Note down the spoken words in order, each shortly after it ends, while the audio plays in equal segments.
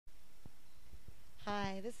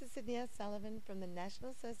this is Sydney Sullivan from the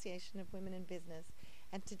National Association of Women in Business,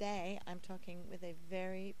 and today I'm talking with a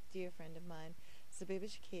very dear friend of mine, Zebiba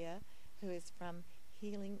Shekhia, who is from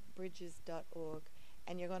healingbridges.org,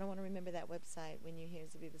 and you're going to want to remember that website when you hear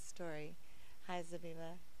Zebiba's story. Hi,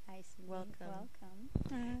 Zebiba. Hi, Sydney. Welcome.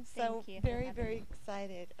 Thank you. Very, very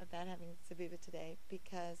excited about having Zebiba today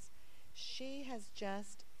because she has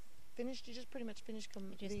just finished. You just pretty much finished.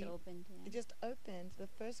 It just opened. Yeah. It just opened the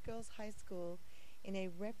first girls' high school in a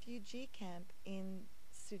refugee camp in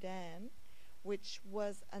Sudan, which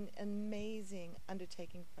was an amazing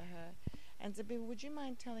undertaking for her. And Zebiba, would you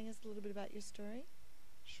mind telling us a little bit about your story?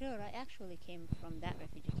 Sure. I actually came from that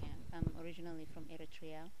refugee camp. I'm originally from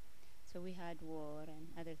Eritrea, so we had war and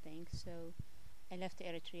other things. So I left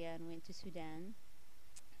Eritrea and went to Sudan,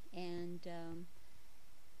 and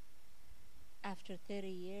after 30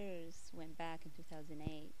 years, went back in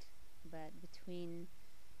 2008. But between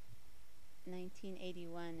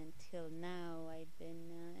 1981 until now, I'd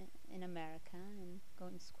been in America and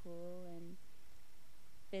going to school and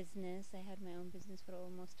business. I had my own business for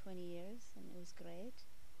almost 20 years, and it was great.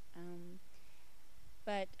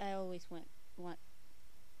 But I always want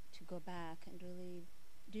to go back and really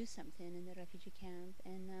do something in the refugee camp.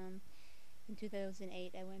 And in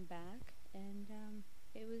 2008, I went back, and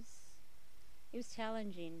it was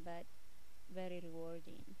challenging, but very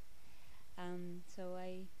rewarding. So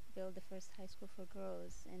I built the first high school for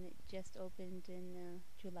girls, and it just opened in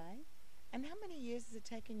July. And how many years has it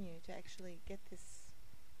taken you to actually get this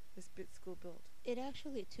school built? It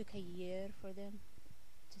actually took a year for them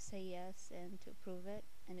to say yes and to approve it,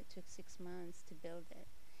 and it took 6 months to build it.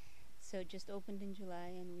 So it just opened in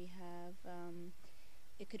July, and we have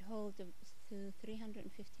it could hold to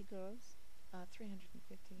 350 girls.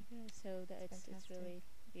 350. Yeah, so it's really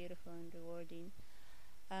beautiful and rewarding.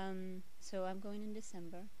 So I'm going in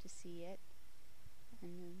December to see it,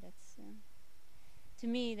 and that's to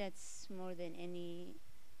me that's more than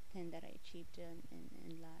anything that I achieved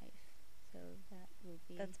in life. So that will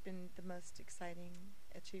be. That's been the most exciting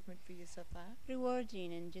achievement for you so far?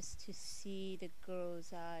 Rewarding, and just to see the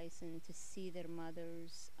girls' eyes and to see their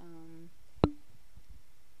mothers.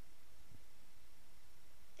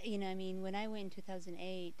 I mean, when I went in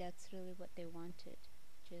 2008, that's really what they wanted,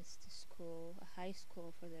 just a high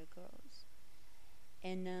school for their girls.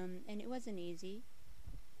 And it wasn't easy.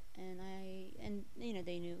 And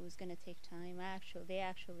they knew it was going to take time. They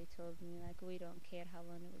actually told me, like, we don't care how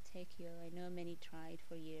long it will take you. I know many tried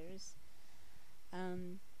for years.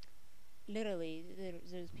 Literally,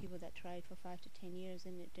 there's people that tried for 5 to 10 years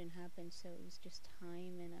and it didn't happen. So it was just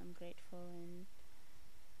time, and I'm grateful, and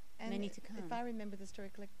many to come. If I remember the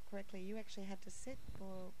story correctly, you actually had to sit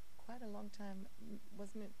for quite a long time,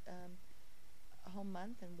 wasn't it? A whole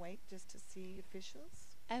month and wait just to see officials?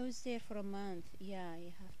 I was there for a month. Yeah,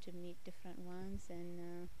 you have to meet different ones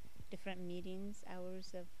and different meetings,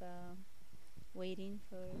 hours of waiting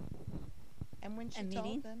for. And when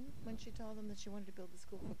she told them that she wanted to build the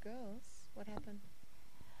school for girls, what happened?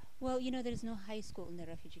 Well, there's no high school in the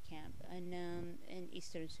refugee camp in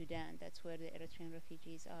eastern Sudan. That's where the Eritrean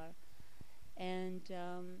refugees are. And,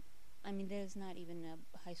 I mean, there's not even a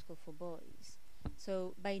high school for boys.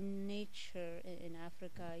 So by nature in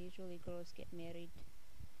Africa, usually girls get married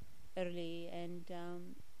early, and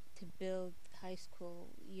to build high school,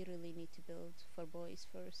 you really need to build for boys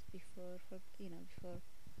first before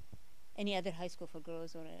any other high school for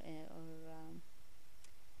girls or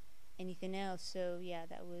anything else. So yeah,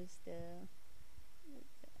 that was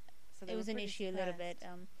it was an issue a little bit.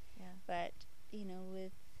 Yeah. But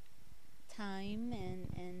with time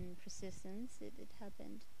and persistence, it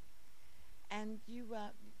happened. And you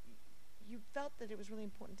felt that it was really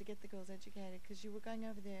important to get the girls educated because you were going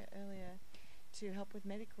over there earlier to help with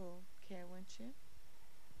medical care, weren't you?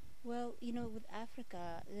 Well, with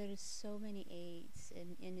Africa, there is so many aids,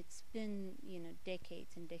 and it's been,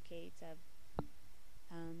 decades and decades of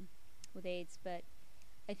with AIDS. But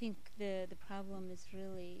I think the problem is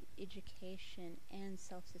really education and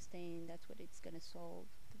self-sustaining. That's what it's going to solve.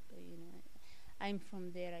 I'm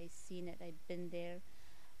from there. I've seen it. I've been there.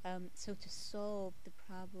 So to solve the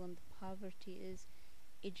problem, the poverty, is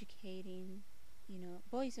educating,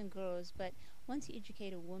 boys and girls. But once you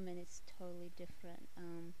educate a woman, it's totally different.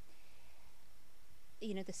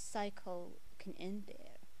 The cycle can end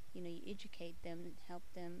there. You educate them and help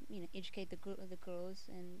them, educate the girls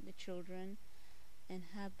and the children, and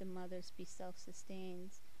have the mothers be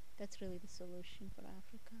self-sustained. That's really the solution for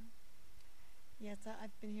Africa. Yes,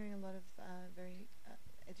 I've been hearing a lot of very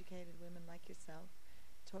educated women like yourself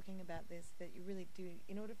talking about this, that you really do,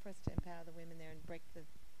 in order for us to empower the women there and break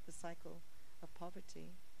the cycle of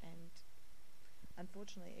poverty and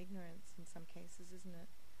unfortunately, ignorance in some cases, isn't it?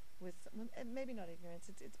 Maybe not ignorance.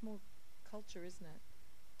 It's more culture, isn't it?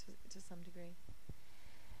 To some degree.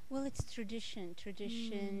 Well, it's tradition,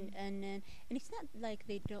 and it's not like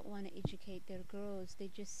they don't want to educate their girls. They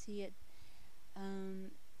just see it.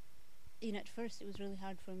 Um, at first it was really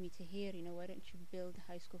hard for me to hear. Why don't you build a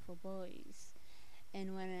high school for boys?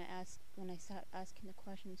 And when I start asking the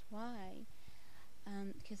questions, why?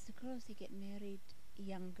 Because the girls, they get married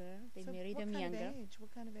younger. They marry them younger.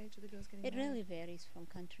 What kind of age are the girls getting It married? really varies from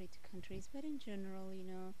country to countries, but in general,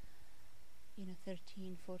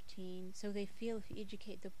 13, 14. So they feel if you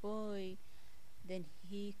educate the boy, then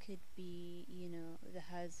he could be, the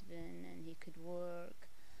husband, and he could work.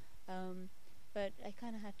 But I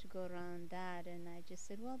kind of had to go around that, and I just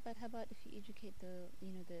said, well, but how about if you educate the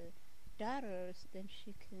daughters, then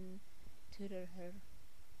she can tutor her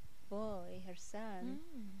boy, her son,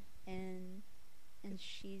 and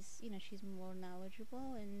she's more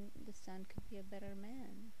knowledgeable, and the son could be a better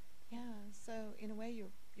man. Yeah, so in a way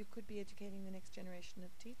you could be educating the next generation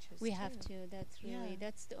of teachers. We have to.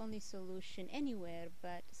 That's the only solution anywhere,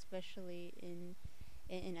 but especially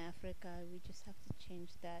in Africa, we just have to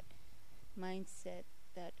change that mindset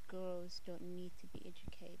that girls don't need to be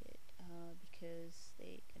educated because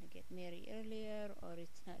they're gonna get married earlier, or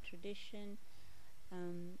it's not tradition.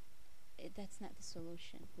 That's not the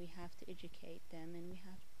solution. We have to educate them, and we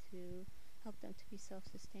have to help them to be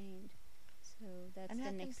self-sustained. So that's the next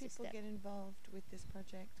step. And how can people get involved with this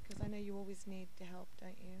project? Because I know you always need to help,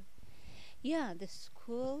 don't you? Yeah, the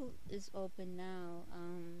school is open now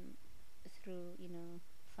through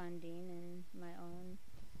funding and my own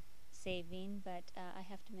saving, but I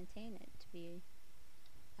have to maintain it to be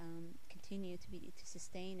continue to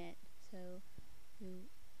sustain it. So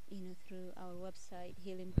through our website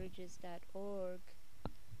healingbridges.org,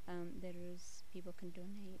 there's people can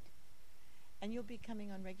donate. And you'll be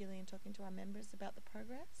coming on regularly and talking to our members about the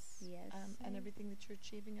progress? Yes. And everything that you're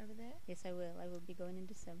achieving over there? Yes, I will. I will be going in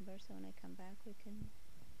December, so when I come back, that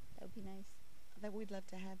would be nice. That we'd love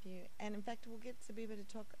to have you. And in fact, we'll get Zebiba to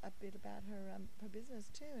talk a bit about her business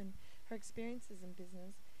too, and her experiences in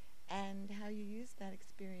business, and how you used that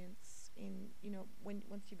experience in,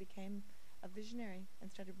 once you became a visionary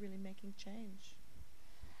and started really making change.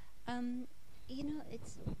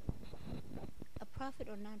 It's a profit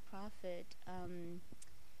or non-profit.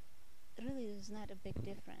 Really, there's not a big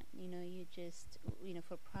difference. You just,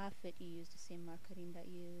 for profit, you use the same marketing that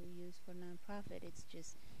you use for non-profit. It's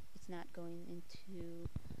not going into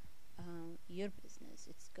your business.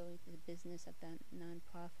 It's going to the business of that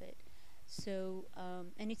non-profit. So,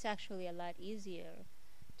 and it's actually a lot easier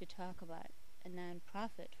to talk about a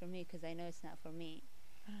non-profit for me, because I know it's not for me.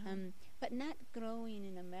 But not growing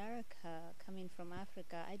in America, coming from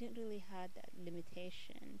Africa, I didn't really have that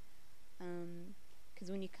limitation. Because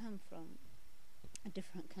when you come from a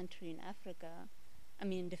different country in Africa,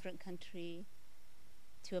 different country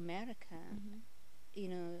to America,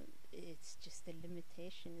 it's just the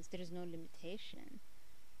limitation. There is no limitation.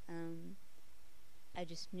 I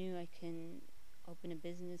just knew I can open a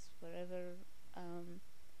business wherever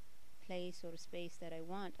place or space that I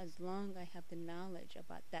want, as long as I have the knowledge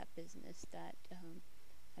about that business that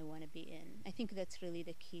I want to be in. I think that's really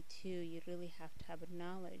the key too. You really have to have a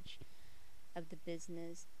knowledge of the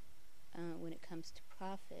business when it comes to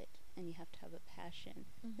profit, and you have to have a passion.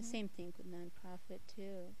 The same thing with non-profit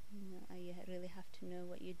too. You really have to know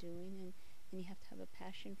what you're doing, and you have to have a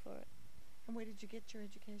passion for it. And where did you get your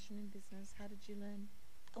education in business? How did you learn?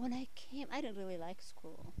 When I came, I didn't really like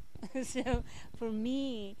school. So for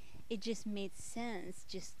me, it just made sense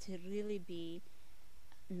just to really be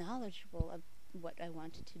knowledgeable of what I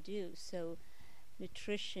wanted to do. So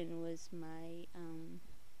nutrition was my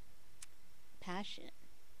passion.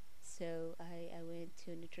 So I went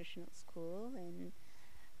to a nutritional school, and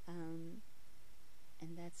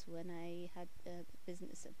that's when I had the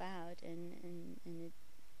business about, and it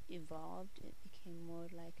evolved. It became more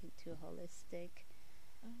like into a holistic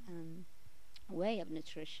way of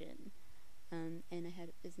nutrition. And I had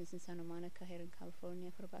a business in Santa Monica here in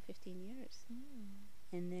California for about 15 years.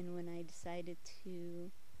 And then when I decided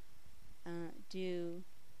to do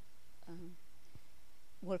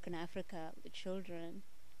work in Africa with children,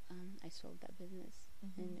 I sold that business.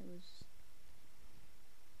 And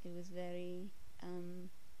it was very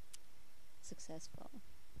successful.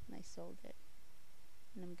 And I sold it.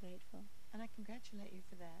 And I'm grateful. And I congratulate you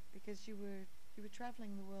for that, because you were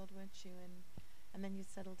traveling the world, weren't you? And then you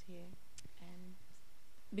settled here. And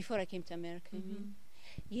before I came to America, you mean?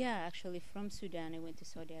 Yeah, actually from Sudan I went to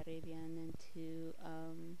Saudi Arabia, and then to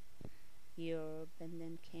Europe, and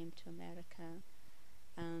then came to America.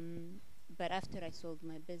 but after I sold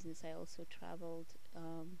my business, I also traveled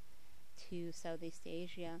to Southeast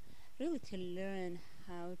Asia, really to learn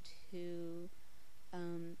how to.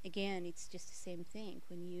 Again, it's just the same thing.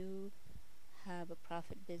 When you have a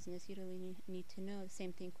profit business, you really need to know. The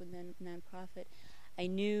same thing with non-profit. I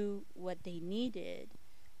knew what they needed,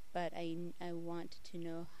 but I wanted to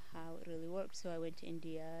know how it really works. So I went to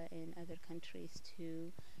India and other countries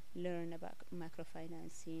to learn about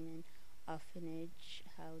microfinancing and orphanage,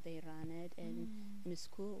 how they run it, and in the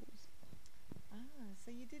schools. Ah,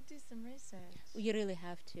 so you did do some research. You really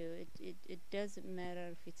have to. It doesn't matter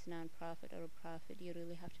if it's non-profit or a profit. You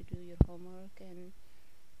really have to do your homework and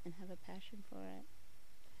have a passion for it.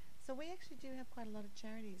 So we actually do have quite a lot of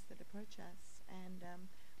charities that approach us and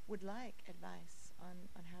would like advice on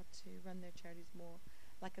how to run their charities more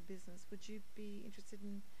like a business. Would you be interested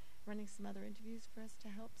in running some other interviews for us to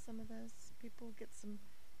help some of those people get some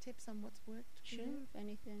tips on what's worked for Sure, you? if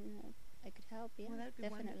anything I could help, yeah, Well, that would be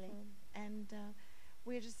definitely. wonderful. And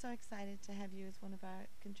we're just so excited to have you as one of our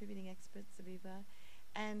contributing experts, Zebiba.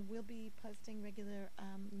 And we'll be posting regular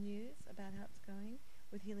news about how it's going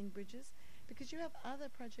with Healing Bridges, because you have other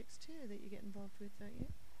projects too that you get involved with, don't you?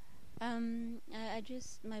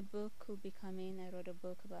 My book will be coming. I wrote a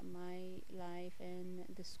book about my life and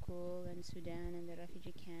the school and Sudan and the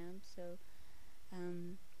refugee camp. So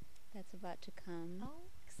that's about to come. Oh,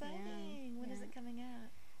 exciting. When is it coming out?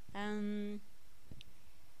 Um,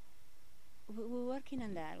 we're working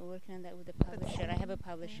on that. We're working on that with the publisher. I have a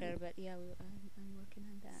publisher, but yeah, I'm working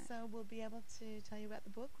on that. So we'll be able to tell you about the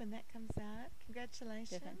book when that comes out. Congratulations.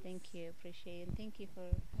 Definitely. Thank you. Appreciate it. And thank you for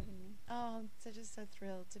having me. Oh, I'm just so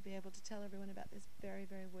thrilled to be able to tell everyone about this very,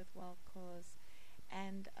 very worthwhile cause.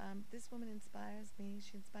 And this woman inspires me.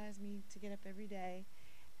 She inspires me to get up every day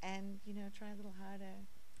and, try a little harder.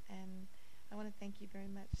 And I want to thank you very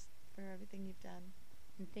much for everything you've done.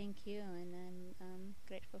 And thank you. And I'm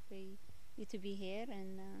grateful for you to be here,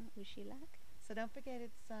 and wish you luck. So don't forget,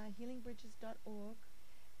 it's healingbridges.org,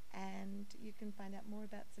 and you can find out more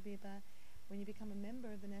about Zebiba when you become a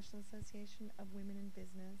member of the National Association of Women in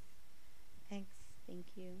Business. Thanks. Thank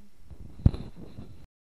you.